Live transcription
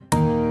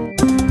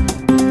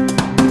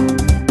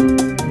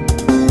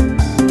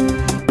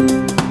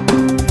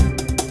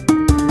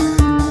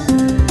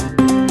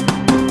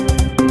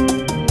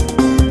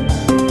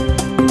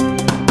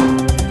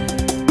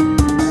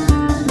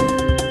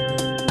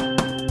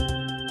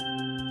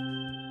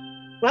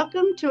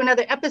Welcome to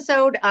another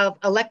episode of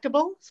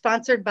Electable,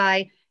 sponsored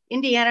by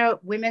Indiana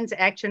Women's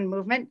Action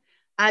Movement.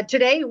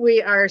 Today,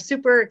 we are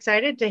super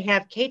excited to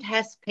have Kate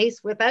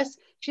Hess-Pace with us.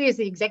 She is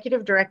the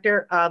Executive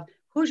Director of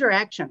Hoosier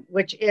Action,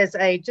 which is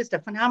just a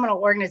phenomenal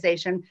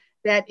organization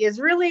that is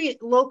really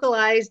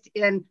localized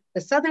in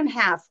the southern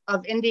half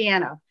of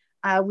Indiana.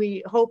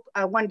 We hope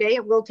one day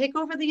it will take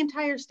over the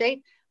entire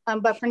state,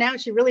 but for now,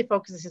 she really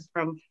focuses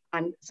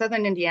on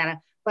southern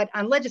Indiana, but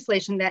on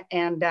legislation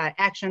and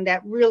action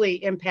that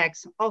really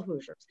impacts all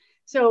Hoosiers.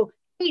 So,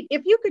 Kate,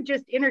 if you could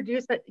just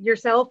introduce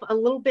yourself a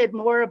little bit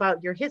more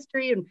about your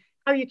history and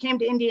how you came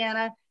to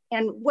Indiana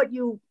and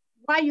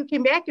why you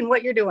came back and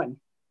what you're doing.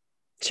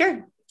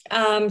 Sure.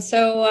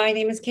 So my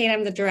name is Kate.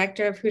 I'm the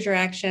director of Hoosier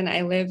Action.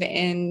 I live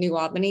in New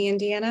Albany,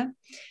 Indiana.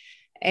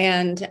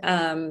 And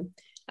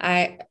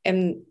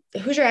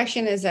Hoosier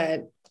Action is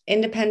an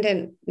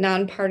independent,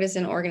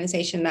 nonpartisan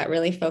organization that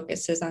really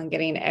focuses on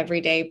getting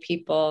everyday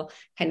people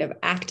kind of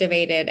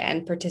activated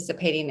and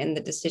participating in the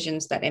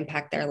decisions that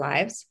impact their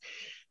lives.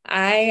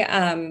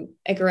 I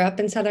grew up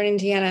in Southern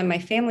Indiana. My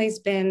family's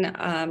been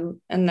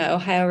in the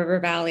Ohio River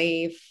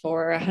Valley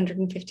for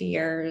 150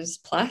 years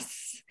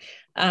plus.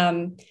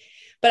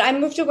 But I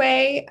moved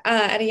away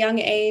at a young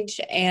age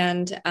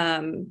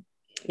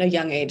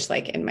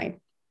like in my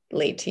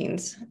late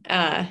teens.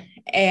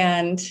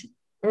 And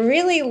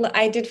really,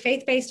 I did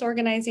faith-based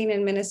organizing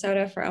in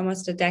Minnesota for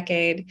almost a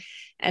decade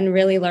and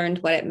really learned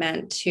what it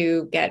meant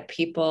to get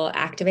people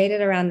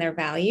activated around their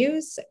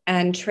values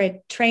and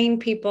train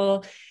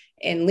people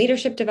in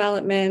leadership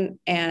development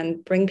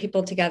and bring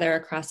people together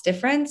across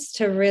difference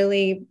to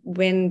really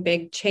win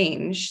big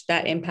change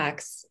that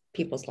impacts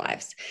people's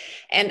lives.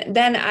 And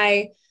then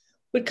I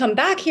would come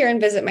back here and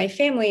visit my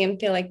family and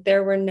feel like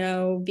there were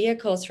no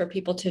vehicles for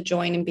people to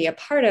join and be a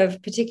part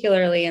of,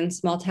 particularly in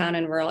small town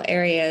and rural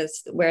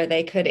areas where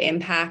they could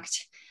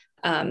impact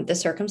the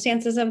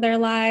circumstances of their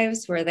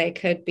lives, where they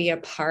could be a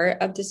part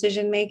of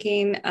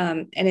decision-making,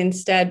 and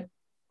instead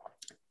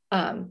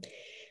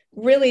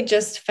really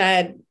just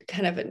fed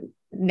kind of a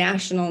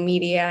national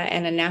media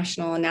and a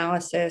national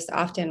analysis,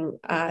 often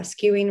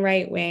skewing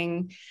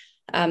right-wing,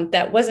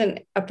 that wasn't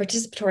a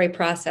participatory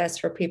process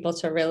for people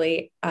to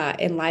really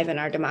enliven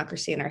our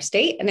democracy in our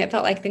state. And it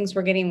felt like things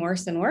were getting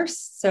worse and worse.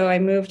 So I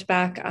moved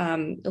back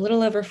a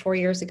little over 4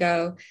 years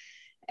ago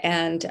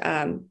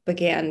and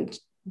began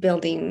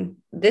building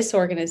this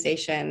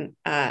organization,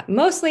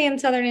 mostly in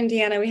Southern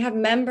Indiana. We have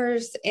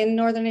members in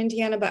Northern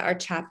Indiana, but our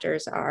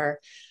chapters are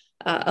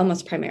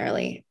almost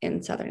primarily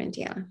in Southern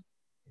Indiana.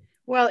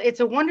 Well, it's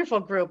a wonderful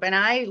group. And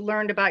I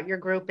learned about your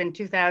group in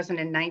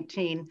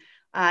 2019.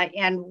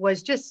 And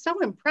was just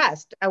so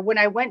impressed when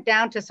I went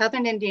down to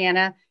Southern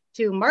Indiana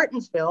to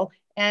Martinsville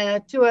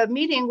to a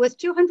meeting with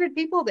 200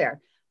 people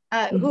there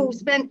who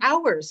spent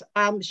hours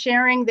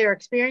sharing their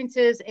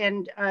experiences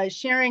and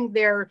sharing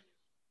their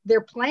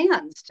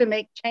plans to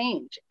make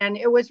change. And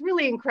it was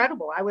really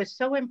incredible. I was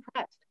so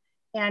impressed.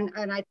 And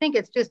I think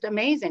it's just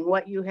amazing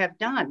what you have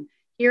done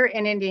here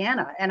in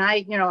Indiana. And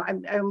I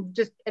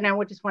just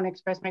want to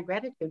express my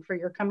gratitude for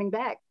your coming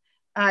back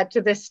to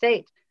this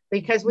state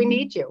because we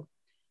need you.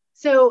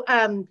 So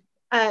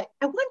I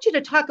want you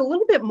to talk a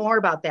little bit more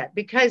about that,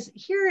 because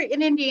here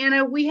in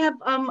Indiana, we have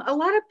a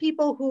lot of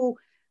people who,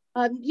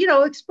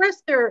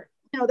 express their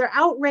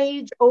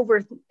outrage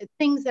over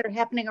things that are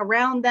happening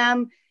around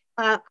them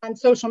on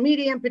social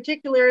media in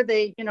particular.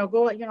 They,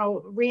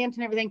 go, rant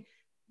and everything,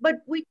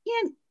 but we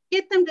can't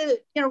get them to,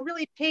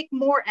 really take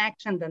more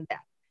action than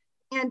that.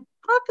 And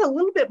talk a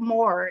little bit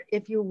more,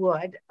 if you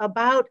would,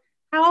 about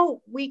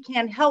how we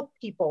can help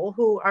people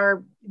who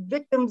are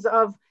victims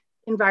of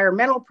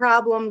environmental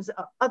problems,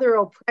 other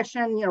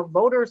oppression,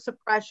 voter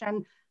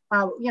suppression,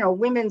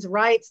 women's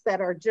rights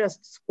that are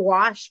just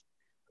squashed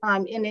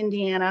in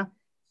Indiana.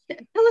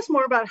 Tell us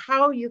more about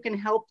how you can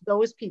help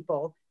those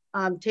people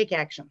take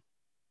action.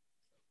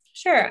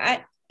 Sure.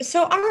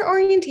 So our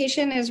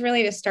orientation is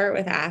really to start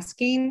with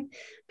asking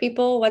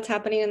people what's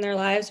happening in their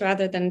lives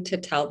rather than to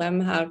tell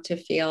them how to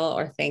feel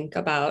or think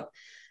about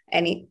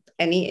any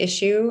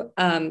issue.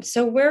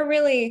 So we're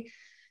really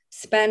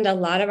spend a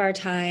lot of our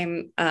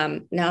time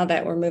now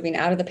that we're moving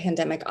out of the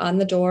pandemic on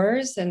the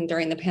doors and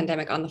during the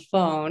pandemic on the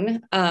phone,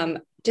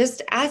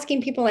 just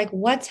asking people like,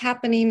 what's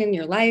happening in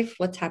your life?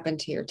 What's happened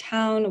to your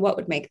town? What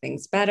would make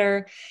things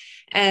better?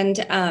 And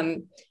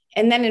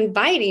then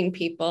inviting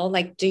people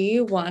like, do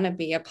you want to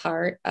be a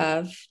part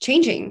of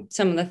changing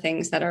some of the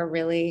things that are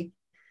really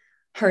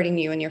hurting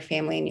you and your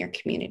family and your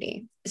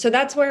community? So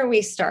that's where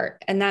we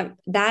start. And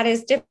that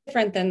is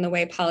different than the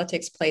way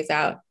politics plays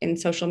out in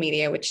social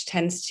media, which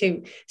tends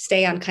to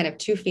stay on kind of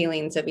two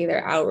feelings of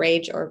either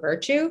outrage or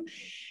virtue,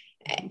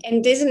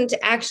 and isn't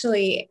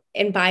actually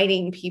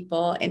inviting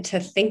people and to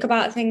think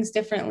about things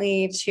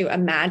differently, to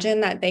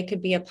imagine that they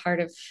could be a part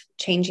of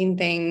changing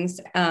things.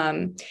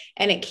 And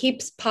it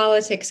keeps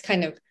politics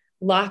kind of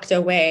locked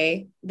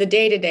away, the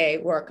day-to-day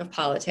work of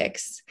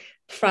politics,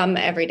 from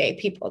everyday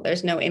people.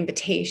 There's no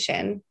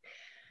invitation.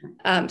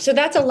 So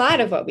that's a lot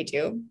of what we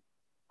do.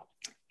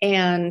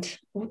 And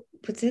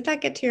did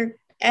that get to your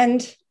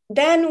end?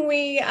 then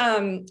we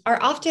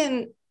are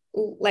often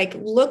like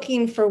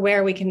looking for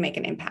where we can make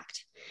an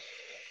impact.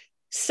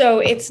 So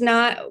it's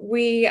not,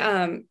 we,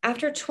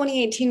 after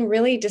 2018,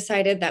 really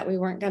decided that we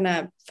weren't going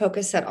to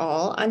focus at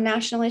all on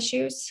national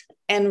issues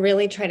and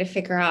really try to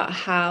figure out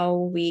how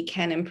we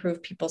can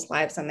improve people's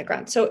lives on the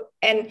ground. So,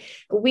 and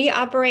we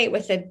operate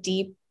with a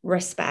deep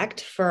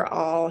respect for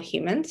all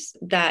humans,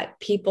 that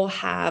people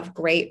have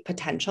great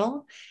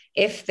potential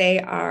if they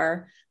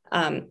are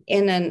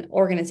in an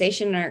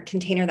organization or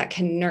container that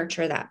can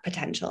nurture that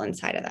potential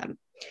inside of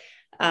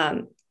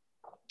them.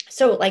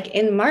 So like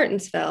in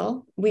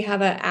Martinsville, we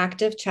have an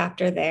active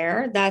chapter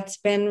there that's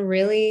been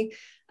really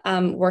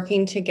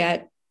working to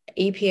get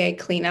EPA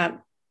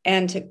cleanup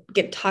and to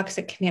get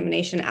toxic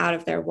contamination out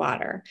of their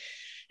water.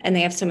 And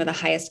they have some of the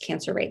highest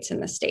cancer rates in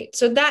the state.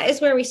 So that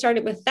is where we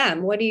started with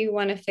them. What do you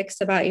want to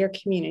fix about your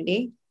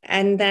community?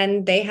 And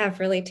then they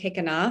have really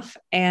taken off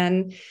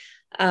and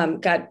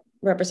got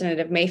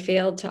Representative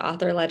Mayfield to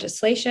author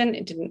legislation.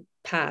 It didn't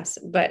pass,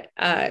 but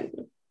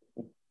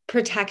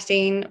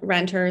protecting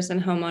renters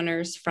and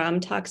homeowners from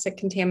toxic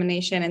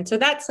contamination. And so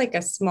that's like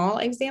a small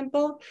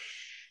example.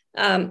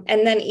 And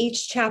then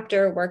each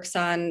chapter works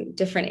on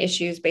different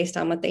issues based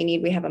on what they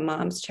need. We have a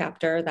moms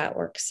chapter that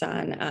works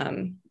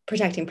on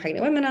protecting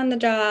pregnant women on the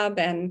job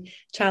and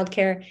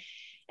childcare.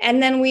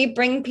 And then we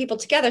bring people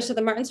together. So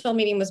the Martinsville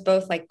meeting was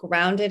both like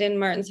grounded in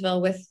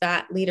Martinsville with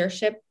that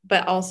leadership,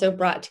 but also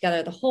brought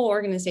together the whole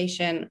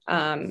organization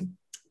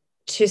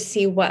to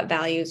see what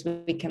values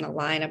we can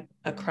align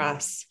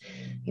across,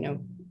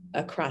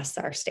 across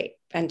our state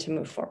and to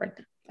move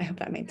forward. I hope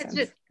that made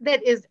sense.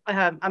 That is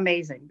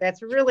amazing.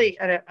 That's really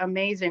an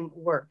amazing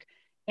work.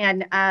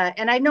 And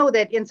I know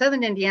that in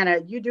Southern Indiana,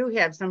 you do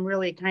have some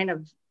really kind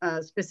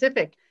of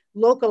specific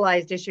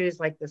localized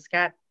issues like the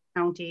Scott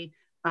County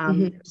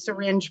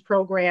syringe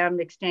program,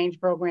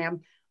 exchange program,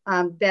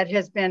 that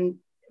has been,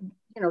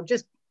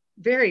 just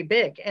very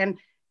big. And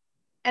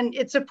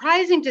it's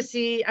surprising to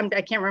see,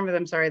 I can't remember,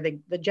 I'm sorry,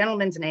 the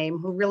gentleman's name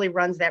who really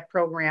runs that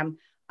program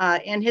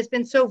and has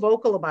been so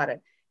vocal about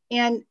it.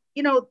 And,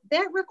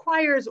 that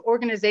requires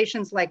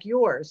organizations like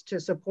yours to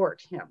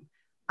support him.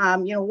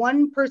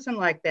 One person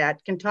like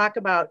that can talk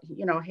about,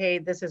 hey,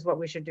 this is what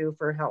we should do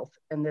for health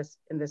in this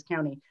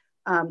county.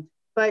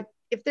 But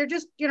if they're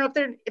just,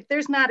 if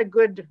there's not a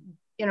good,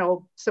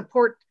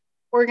 support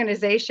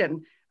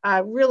organization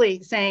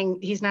really saying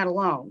he's not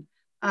alone,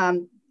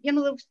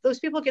 those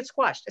people get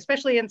squashed,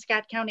 especially in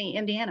Scott County,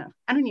 Indiana.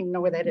 I don't even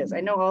know where that is. I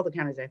know all the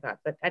counties, I thought,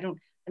 but I'm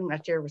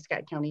not sure where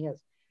Scott County is.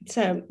 It's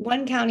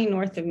one county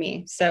north of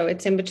me. So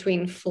it's in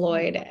between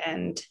Floyd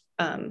and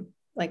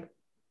like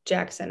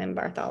Jackson and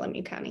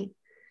Bartholomew County.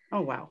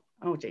 Oh, wow.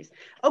 Oh, geez.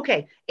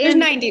 Okay. There's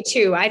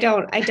 92. I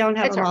don't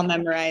have them all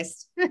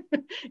memorized.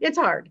 It's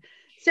hard.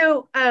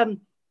 So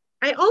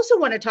I also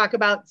want to talk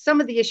about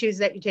some of the issues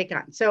that you take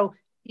on. So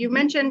you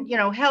mentioned,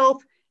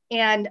 health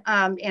and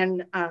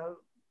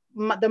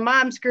the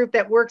moms group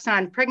that works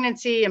on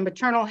pregnancy and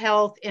maternal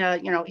health,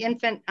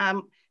 infant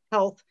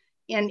health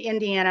in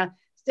Indiana.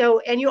 So,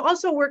 and you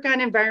also work on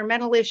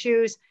environmental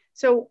issues.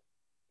 So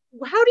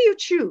how do you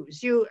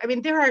choose?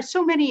 There are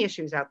so many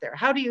issues out there.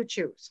 How do you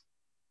choose?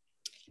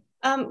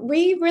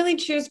 We really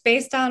choose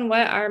based on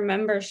what our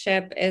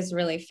membership is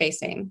really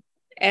facing.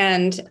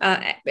 And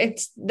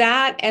it's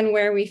that and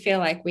where we feel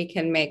like we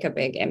can make a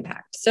big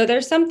impact. So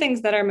there's some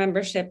things that our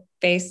membership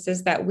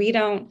faces that we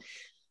don't,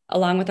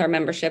 along with our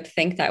membership,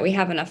 think that we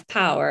have enough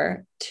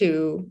power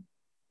to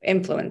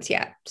influence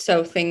yet.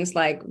 So things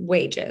like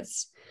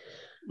wages,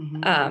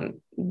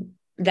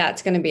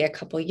 that's going to be a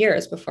couple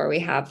years before we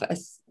have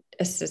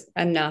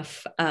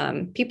enough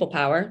people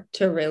power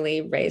to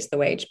really raise the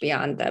wage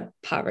beyond the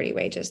poverty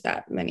wages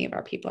that many of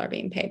our people are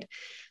being paid.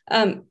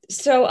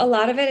 So a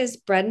lot of it is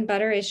bread and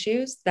butter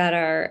issues that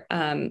are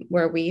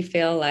where we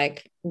feel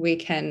like we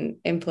can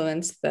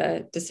influence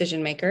the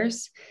decision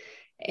makers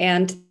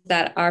and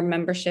that our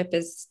membership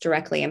is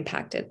directly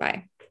impacted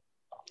by.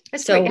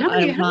 That's so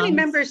great. How many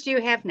members do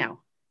you have now?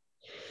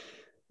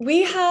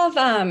 We have,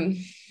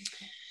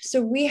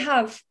 we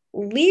have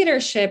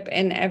leadership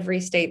in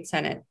every state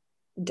Senate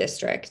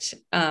district.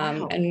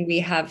 Wow. And we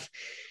have,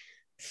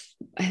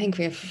 I think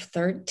we have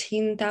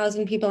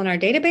 13,000 people in our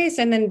database,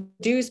 and then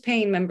dues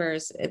paying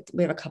members,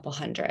 we have a couple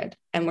hundred,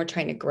 and we're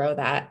trying to grow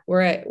that.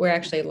 We're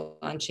actually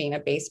launching a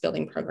base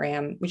building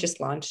program. We just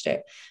launched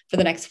it for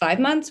the next 5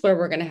 months, where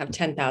we're going to have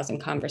 10,000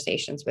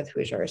 conversations with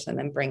Hoosiers and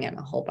then bring in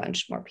a whole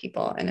bunch more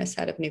people in a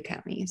set of new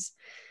counties.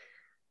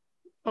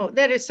 Oh,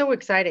 that is so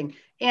exciting.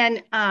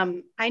 And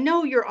I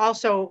know you're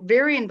also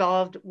very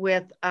involved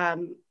with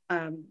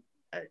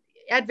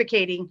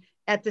advocating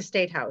at the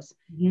State House.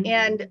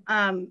 And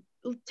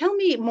tell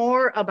me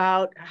more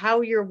about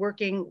how you're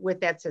working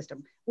with that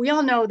system. We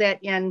all know that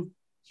in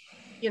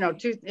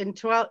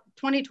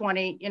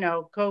 2020,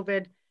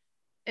 COVID,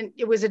 and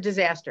it was a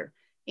disaster.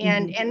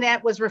 And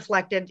that was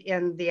reflected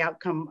in the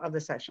outcome of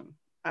the session.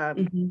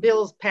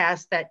 Bills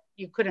passed that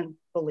you couldn't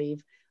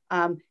believe.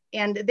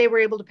 And they were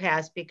able to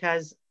pass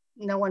because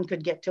no one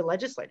could get to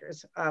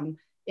legislators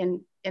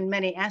in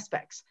many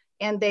aspects.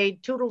 and they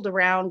tootled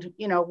around,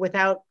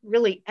 without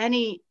really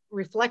any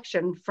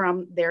reflection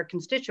from their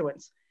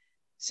constituents.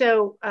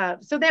 So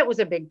that was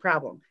a big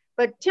problem.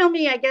 But tell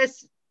me, I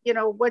guess,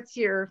 what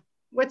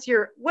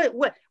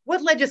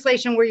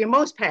legislation were you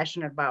most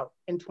passionate about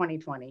in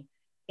 2020?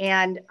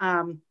 And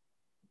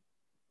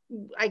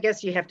I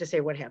guess you have to say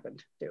what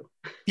happened too.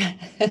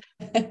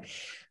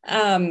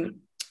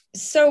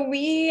 So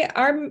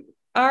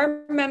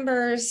our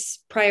members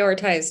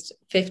prioritized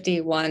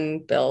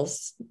 51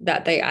 bills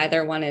that they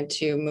either wanted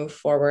to move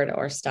forward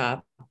or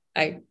stop.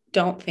 I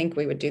don't think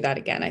we would do that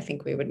again. I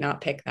think we would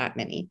not pick that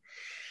many.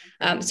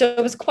 So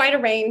it was quite a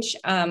range.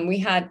 We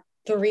had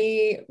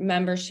 3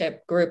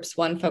 membership groups,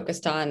 one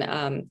focused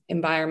on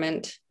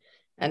environment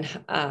and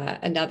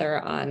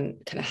another on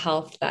kind of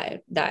health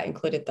that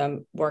included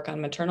the work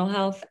on maternal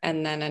health,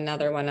 and then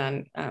another one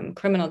on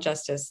criminal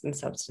justice and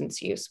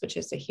substance use, which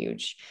is a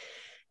huge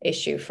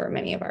issue for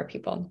many of our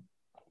people.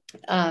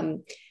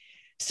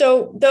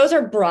 So those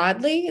are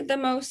broadly the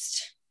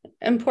most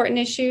important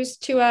issues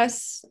to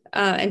us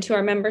and to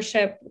our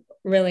membership.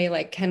 Really,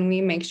 like, can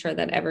we make sure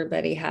that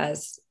everybody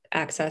has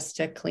access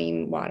to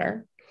clean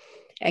water?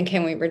 And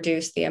can we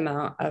reduce the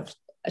amount of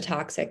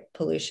toxic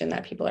pollution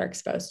that people are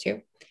exposed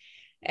to?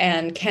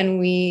 And can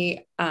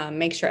we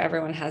make sure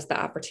everyone has the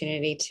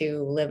opportunity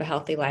to live a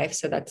healthy life?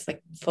 So that's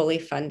like fully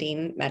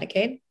funding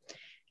Medicaid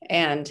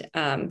and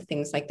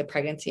things like the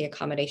pregnancy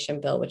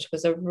accommodation bill, which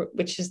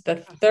is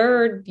the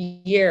 3rd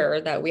year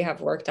that we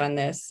have worked on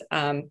this.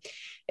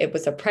 It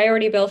was a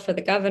priority bill for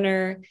the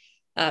governor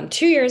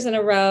 2 years in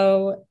a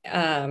row.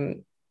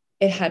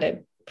 It had a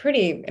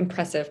pretty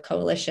impressive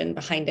coalition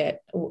behind it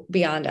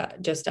beyond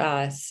just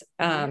us,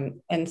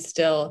 and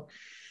still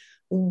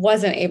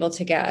wasn't able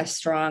to get a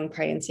strong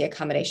pregnancy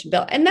accommodation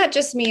bill. And that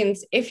just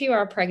means if you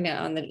are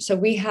pregnant so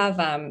we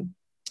have,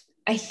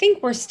 I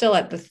think we're still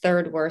at the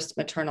 3rd worst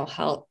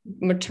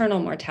maternal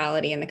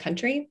mortality in the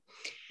country,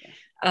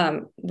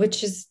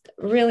 which is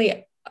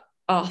really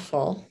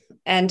awful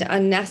and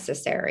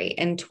unnecessary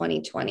in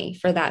 2020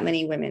 for that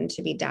many women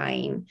to be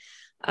dying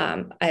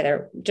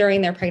either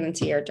during their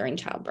pregnancy or during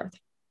childbirth.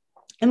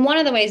 And one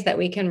of the ways that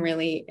we can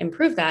really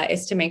improve that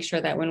is to make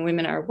sure that when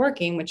women are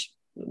working, which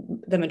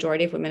the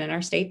majority of women in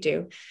our state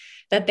do,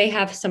 that they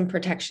have some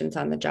protections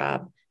on the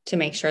job to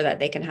make sure that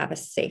they can have a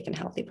safe and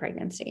healthy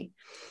pregnancy.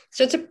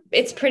 So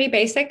it's pretty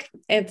basic.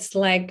 It's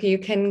like you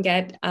can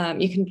get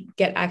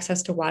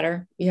access to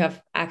water. You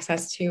have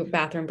access to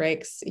bathroom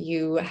breaks.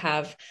 You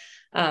have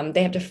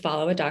they have to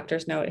follow a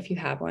doctor's note if you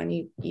have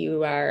one.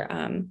 You are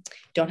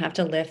don't have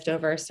to lift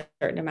over a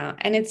certain amount,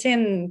 and it's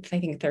in, I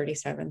think,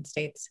 37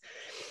 states.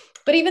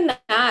 But even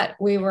that,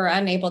 we were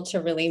unable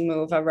to really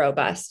move a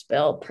robust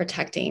bill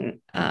protecting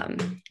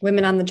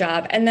women on the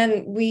job. And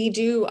then we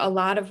do a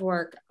lot of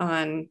work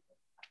on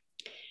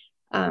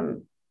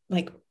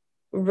like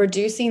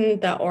reducing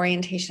the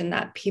orientation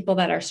that people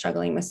that are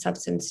struggling with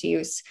substance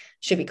use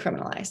should be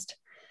criminalized.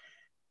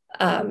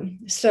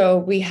 So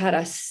we had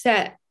a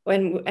set,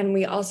 and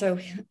we also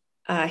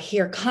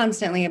hear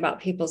constantly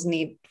about people's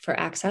need for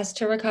access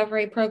to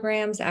recovery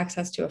programs,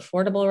 access to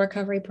affordable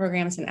recovery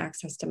programs, and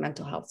access to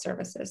mental health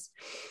services.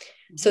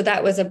 So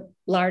that was a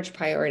large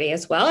priority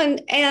as well.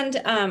 And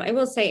I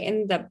will say,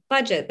 in the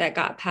budget that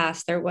got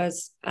passed, there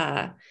was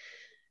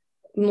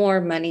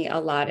more money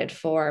allotted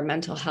for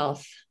mental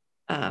health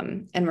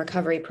and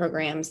recovery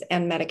programs,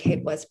 and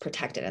Medicaid was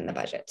protected in the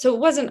budget. So it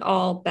wasn't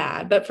all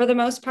bad, but for the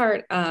most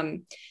part,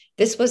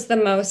 this was the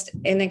most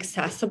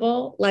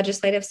inaccessible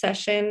legislative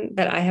session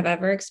that I have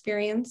ever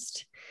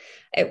experienced.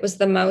 It was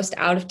the most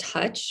out of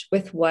touch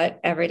with what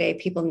everyday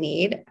people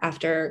need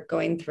after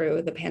going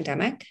through the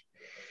pandemic,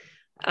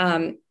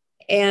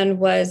 and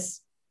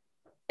was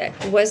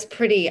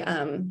pretty,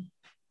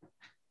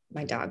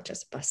 my dog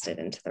just busted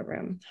into the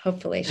room.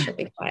 Hopefully she'll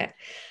be quiet.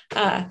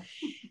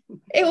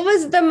 It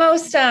was the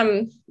most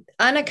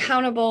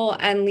unaccountable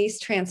and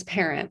least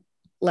transparent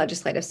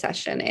legislative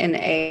session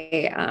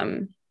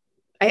in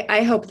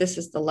I hope this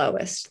is the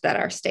lowest that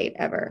our state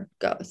ever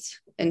goes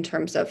in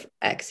terms of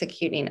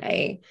executing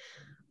a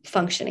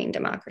functioning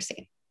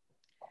democracy.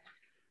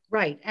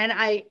 Right. And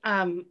I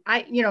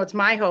it's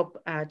my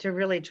hope to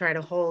really try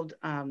to hold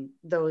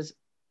those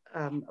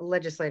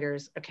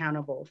legislators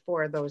accountable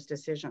for those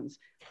decisions,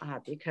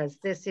 because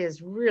this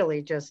is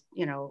really just,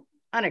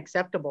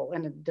 unacceptable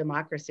in a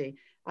democracy.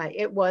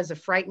 It was a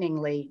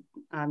frighteningly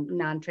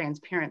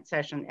non-transparent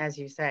session, as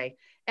you say.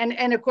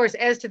 And of course,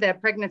 as to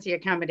that pregnancy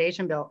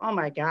accommodation bill, oh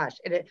my gosh,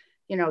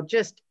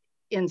 just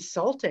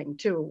insulting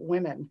to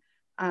women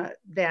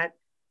that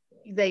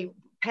they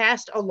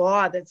passed a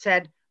law that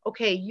said,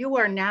 okay, you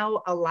are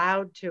now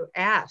allowed to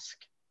ask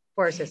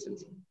for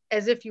assistance,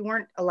 as if you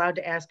weren't allowed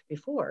to ask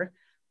before.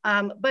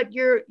 But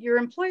your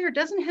employer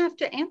doesn't have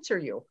to answer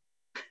you.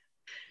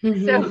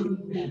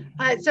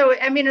 Mm-hmm. So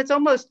I mean, it's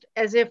almost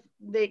as if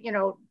they,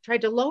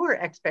 tried to lower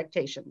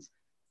expectations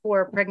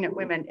for pregnant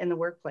women in the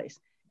workplace,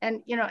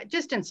 and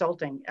just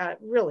insulting.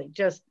 Really,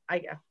 just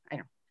I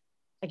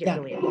get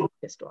really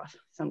pissed off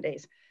some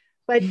days.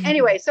 But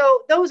anyway,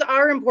 so those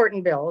are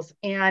important bills.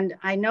 And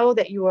I know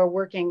that you are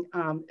working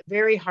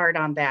very hard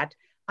on that.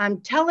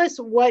 Tell us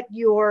what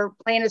your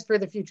plan is for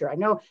the future. I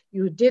know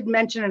you did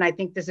mention, and I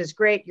think this is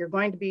great, you're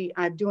going to be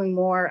doing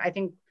more, I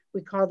think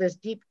we call this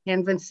deep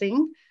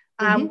canvassing,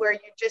 where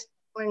you're just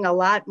doing a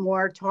lot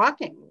more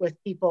talking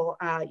with people,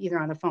 either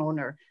on the phone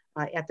or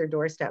at their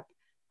doorstep,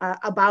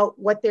 about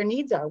what their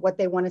needs are, what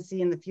they want to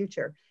see in the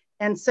future.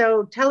 And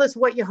so tell us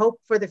what you hope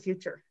for the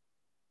future.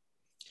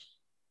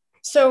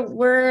 So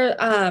we're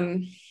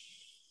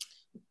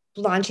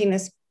launching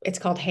this, it's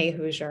called Hey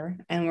Hoosier,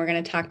 and we're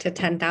going to talk to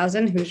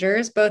 10,000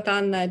 Hoosiers, both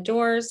on the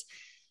doors,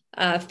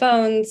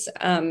 phones,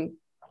 and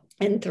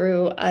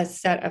through a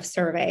set of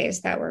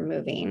surveys that we're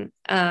moving.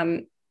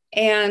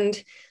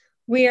 And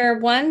we are,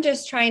 one,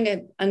 just trying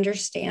to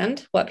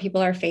understand what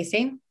people are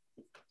facing,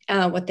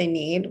 what they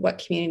need,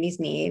 what communities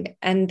need,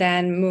 and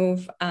then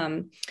move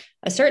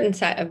a certain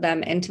set of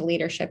them into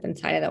leadership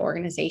inside of the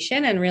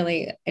organization and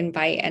really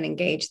invite and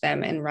engage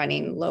them in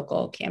running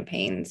local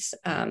campaigns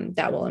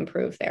that will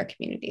improve their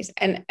communities.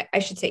 And I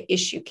should say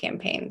issue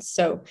campaigns.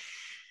 So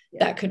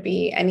that could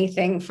be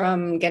anything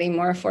from getting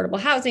more affordable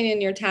housing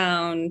in your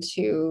town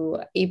to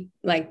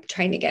like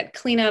trying to get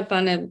cleanup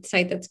on a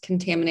site that's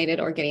contaminated,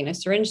 or getting a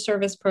syringe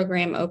service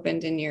program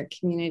opened in your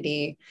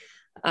community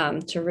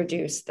to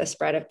reduce the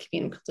spread of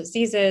communicable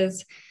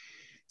diseases.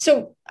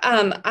 So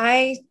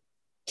I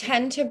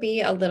tend to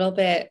be a little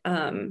bit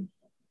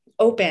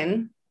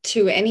open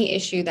to any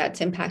issue that's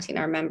impacting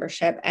our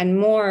membership, and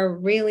more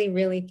really,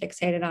 really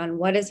fixated on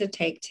what does it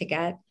take to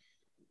get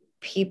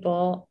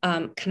people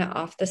kind of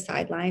off the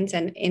sidelines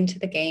and into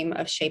the game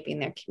of shaping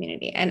their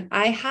community. And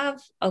I have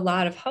a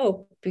lot of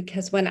hope,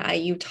 because when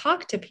you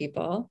talk to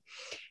people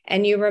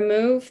and you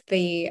remove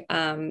the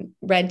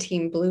red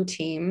team, blue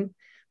team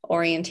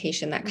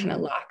orientation that kind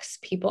of locks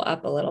people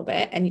up a little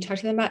bit, and you talk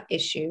to them about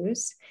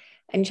issues,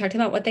 and you talk to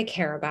them about what they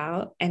care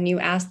about, and you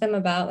ask them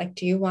about, like,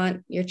 do you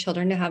want your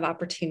children to have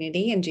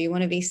opportunity, and do you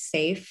want to be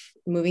safe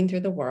moving through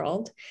the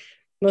world?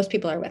 Most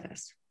people are with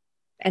us,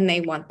 and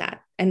they want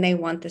that, and they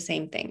want the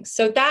same things.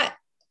 So that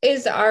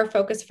is our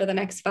focus for the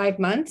next 5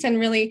 months. And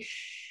really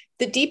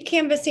the deep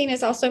canvassing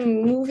is also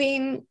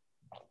moving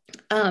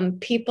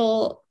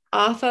people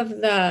off of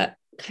the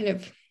kind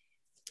of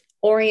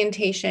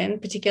orientation,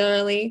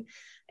 particularly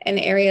in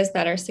areas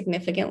that are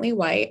significantly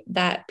white,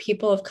 that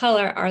people of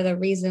color are the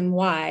reason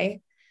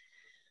why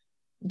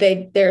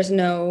there's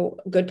no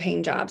good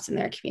paying jobs in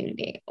their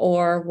community,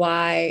 or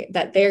why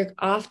that they're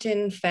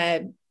often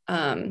fed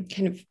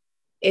kind of,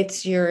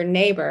 it's your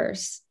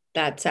neighbors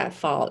that's at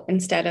fault,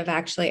 instead of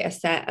actually a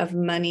set of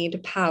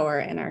moneyed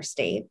power in our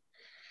state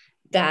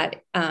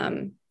that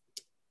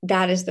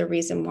that is the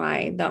reason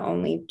why the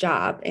only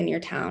job in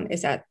your town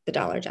is at the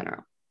Dollar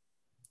General.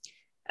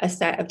 A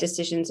set of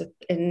decisions,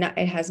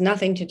 it has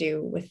nothing to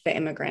do with the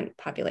immigrant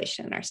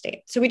population in our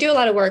state. So we do a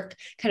lot of work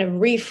kind of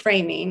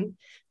reframing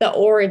the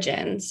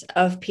origins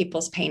of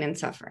people's pain and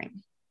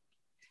suffering.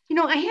 You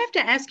know, I have to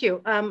ask you,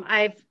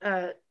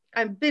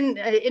 I've been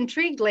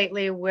intrigued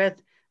lately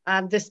with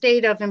the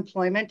state of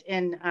employment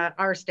in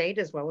our state,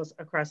 as well as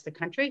across the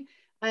country.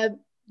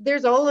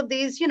 There's all of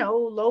these,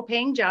 low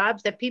paying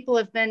jobs that people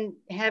have been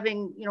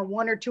having,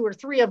 one or two or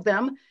three of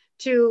them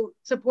to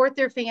support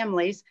their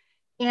families.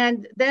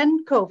 And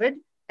then COVID,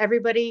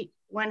 everybody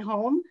went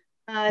home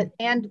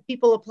and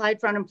people applied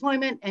for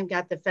unemployment and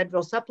got the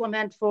federal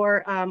supplement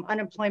for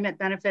unemployment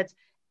benefits.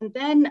 And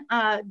then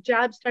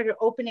jobs started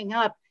opening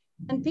up,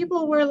 and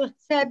people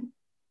said,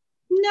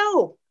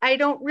 no, I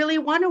don't really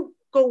want to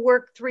go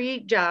work 3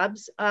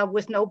 jobs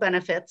with no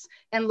benefits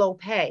and low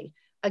pay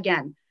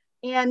again.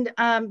 And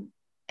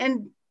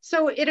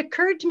so it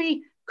occurred to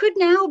me, could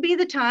now be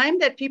the time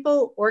that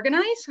people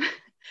organize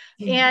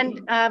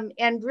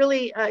and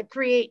really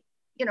create,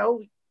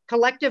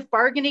 collective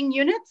bargaining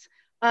units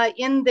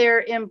in their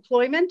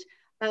employment.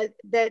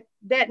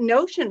 That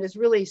notion is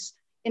really,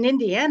 in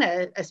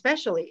Indiana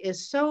especially,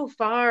 is so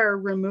far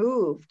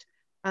removed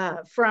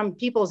from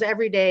people's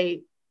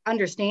everyday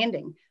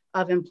understanding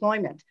of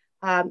employment,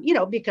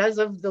 because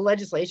of the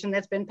legislation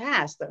that's been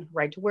passed, the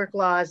right to work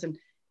laws,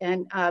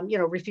 and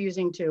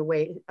refusing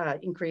to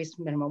increase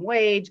minimum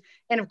wage,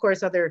 and of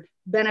course other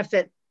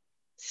benefit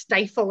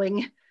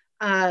stifling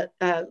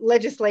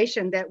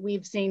legislation that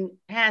we've seen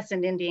pass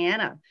in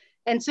Indiana.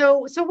 And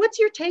so what's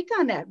your take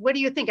on that? What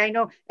do you think? I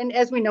know, and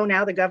as we know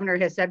now, the governor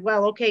has said,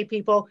 well, okay,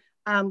 people,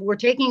 we're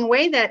taking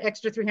away that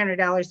extra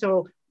 $300.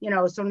 So,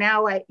 so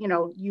now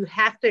you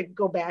have to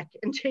go back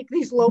and take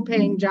these low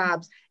paying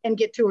jobs and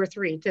get 2 or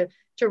 3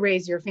 to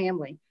raise your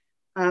family.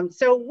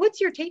 So what's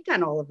your take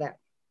on all of that?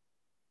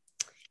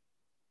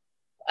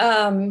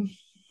 I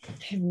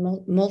have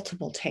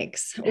multiple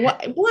takes.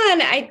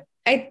 One,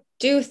 I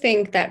do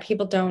think that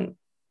people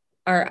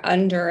are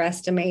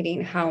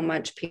underestimating how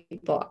much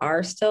people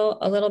are still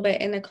a little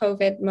bit in the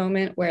COVID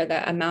moment, where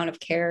the amount of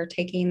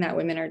caretaking that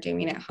women are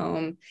doing at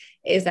home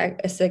is a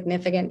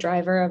significant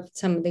driver of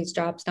some of these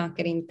jobs not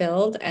getting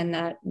filled, and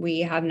that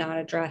we have not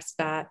addressed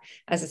that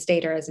as a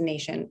state or as a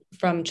nation,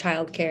 from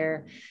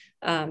childcare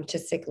to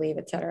sick leave,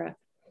 et cetera.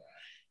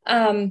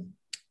 Um,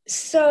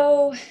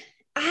 so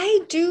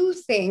I do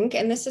think,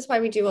 and this is why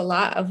we do a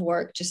lot of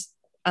work, just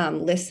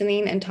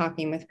listening and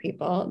talking with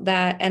people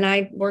and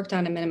I worked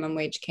on a minimum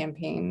wage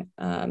campaign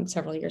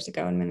several years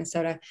ago in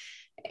Minnesota.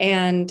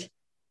 And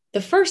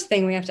the first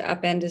thing we have to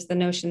upend is the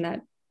notion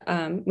that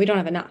we don't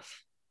have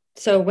enough.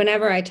 So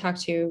whenever I talk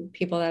to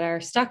people that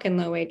are stuck in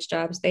low wage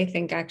jobs, they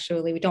think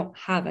actually we don't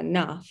have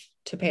enough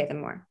to pay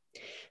them more.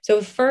 So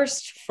the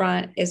first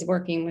front is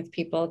working with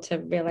people to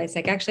realize,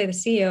 like, actually the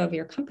CEO of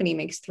your company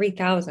makes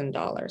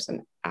 $3,000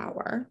 an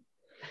hour.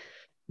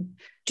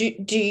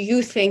 Do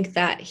you think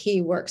that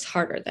he works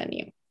harder than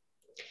you?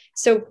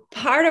 So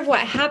part of what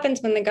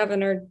happens when the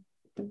governor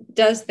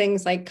does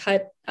things like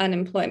cut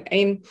unemployment, I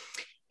mean,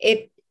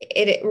 it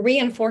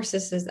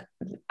reinforces this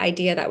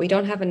idea that we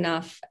don't have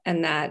enough,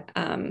 and that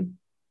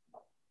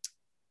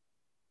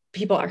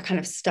people are kind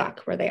of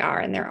stuck where they are,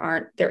 and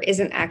there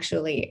isn't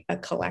actually a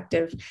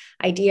collective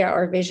idea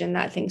or vision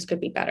that things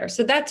could be better.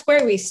 So that's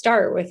where we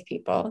start with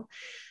people.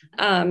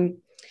 And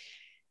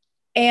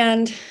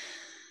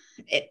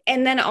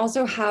then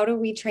also, how do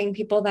we train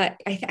people that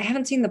I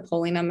haven't seen the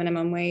polling on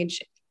minimum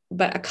wage,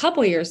 but a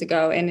couple of years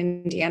ago in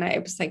Indiana,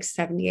 it was like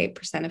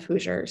 78% of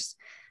Hoosiers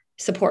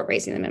support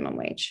raising the minimum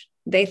wage.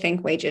 They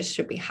think wages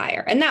should be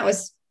higher. And that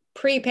was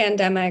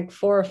pre-pandemic,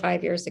 4 or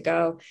 5 years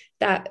ago.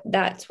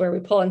 That's where we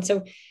pull. And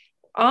so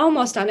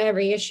almost on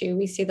every issue,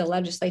 we see the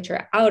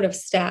legislature out of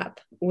step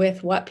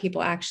with what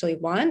people actually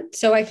want.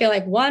 So I feel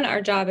like, one,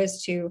 our job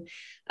is to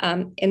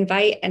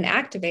invite and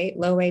activate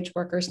low-wage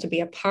workers to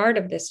be a part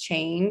of this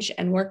change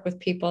and work with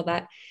people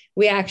that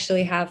we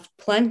actually have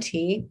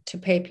plenty to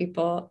pay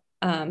people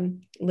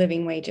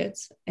living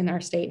wages in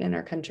our state and in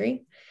our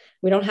country.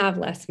 We don't have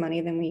less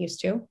money than we used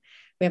to.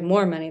 We have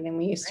more money than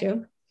we used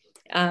to.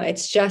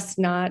 It's just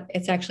not,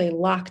 it's actually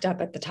locked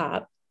up at the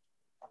top.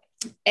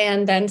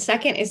 And then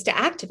second is to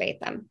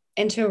activate them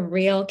into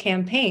real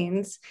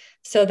campaigns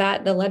so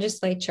that the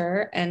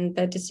legislature and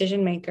the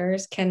decision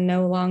makers can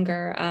no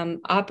longer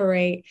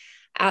operate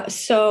out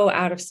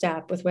of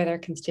step with where their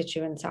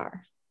constituents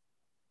are.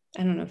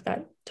 I don't know if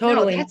that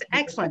totally. No, that's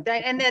excellent.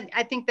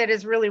 I think that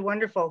is really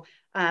wonderful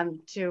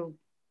to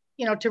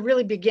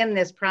really begin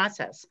this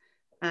process.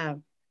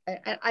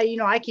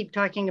 I keep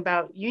talking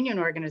about union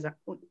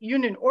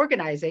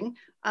organizing,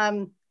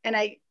 and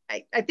I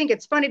think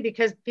it's funny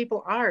because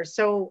people are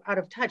so out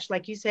of touch.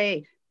 Like you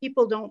say,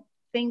 people don't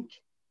think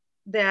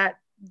that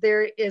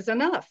there is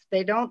enough.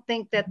 They don't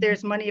think that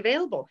there's money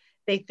available.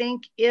 They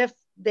think if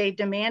they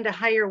demand a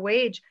higher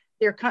wage,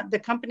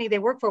 the company they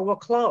work for will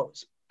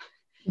close.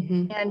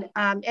 Mm-hmm.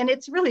 And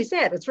it's really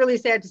sad. It's really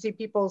sad to see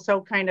people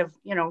so kind of,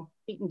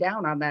 beaten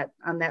down on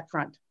that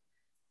front.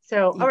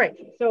 So, all right.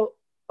 So,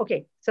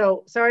 okay.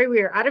 So sorry,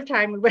 we are out of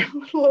time. We went a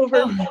little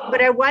over,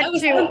 but I want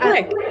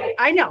to,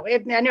 I know,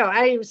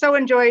 I so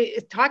enjoy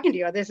talking to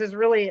you. This is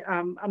really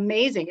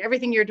amazing.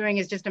 Everything you're doing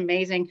is just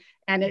amazing.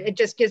 And it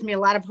just gives me a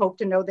lot of hope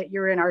to know that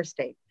you're in our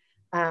state.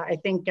 I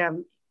think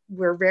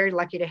we're very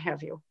lucky to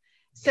have you.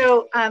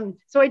 So,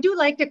 so I do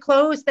like to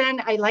close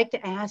then. I like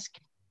to ask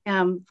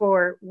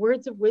for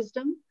words of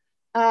wisdom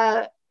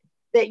that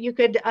you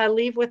could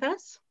leave with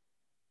us.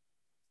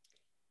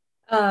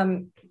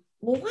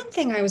 Well, one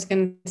thing I was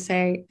going to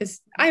say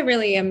is I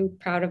really am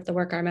proud of the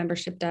work our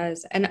membership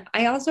does. And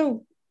I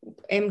also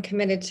am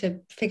committed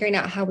to figuring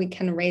out how we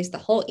can raise the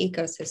whole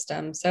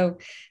ecosystem so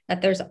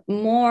that there's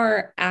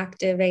more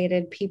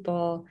activated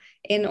people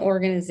in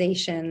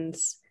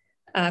organizations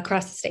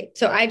across the state.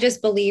 So I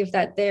just believe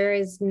that there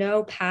is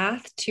no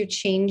path to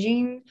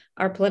changing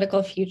our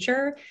political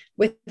future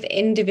with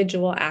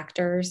individual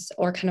actors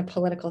or kind of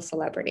political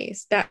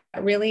celebrities. That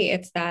really,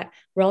 it's that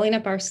rolling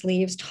up our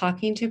sleeves,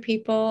 talking to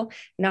people,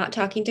 not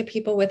talking to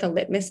people with a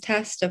litmus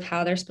test of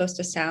how they're supposed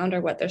to sound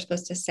or what they're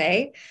supposed to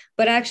say,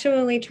 but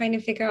actually trying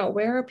to figure out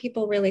where are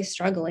people really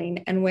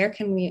struggling and where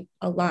can we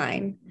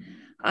align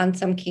on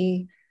some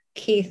key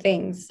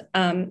things,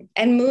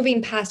 and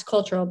moving past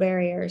cultural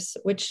barriers,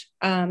 which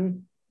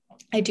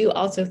I do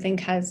also think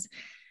has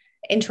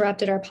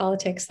interrupted our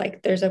politics.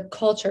 Like there's a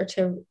culture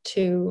to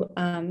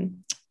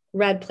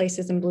red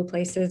places and blue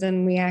places,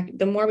 and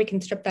the more we can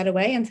strip that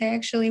away and say,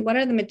 actually, what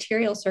are the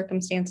material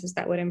circumstances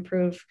that would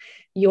improve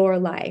your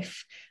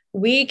life?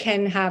 We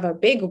can have a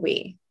big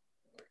we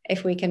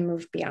if we can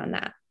move beyond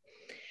that.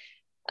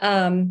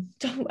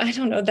 I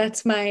don't know.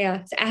 That's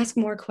my ask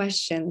more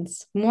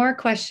questions,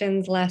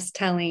 less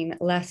telling,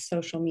 less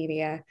social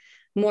media,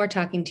 more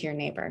talking to your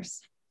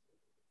neighbors.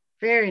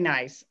 Very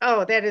nice.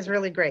 Oh, that is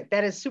really great.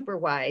 That is super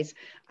wise.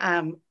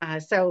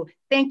 So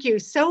thank you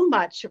so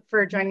much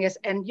for joining us.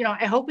 And,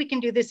 I hope we can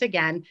do this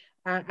again.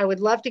 I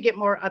would love to get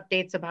more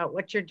updates about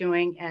what you're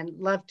doing and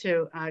love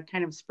to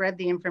kind of spread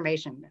the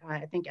information.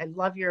 I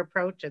love your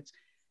approach.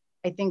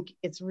 I think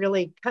it's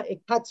really,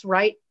 it cuts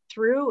right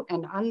through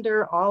and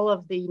under all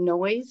of the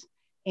noise.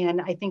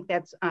 And I think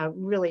that's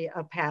really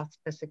a path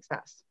to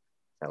success.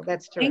 So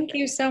that's terrific. Thank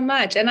you so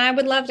much. And I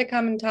would love to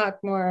come and talk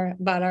more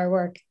about our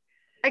work.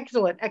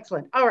 Excellent.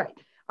 All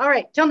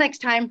right. Till next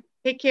time.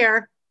 Take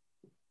care.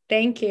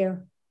 Thank you.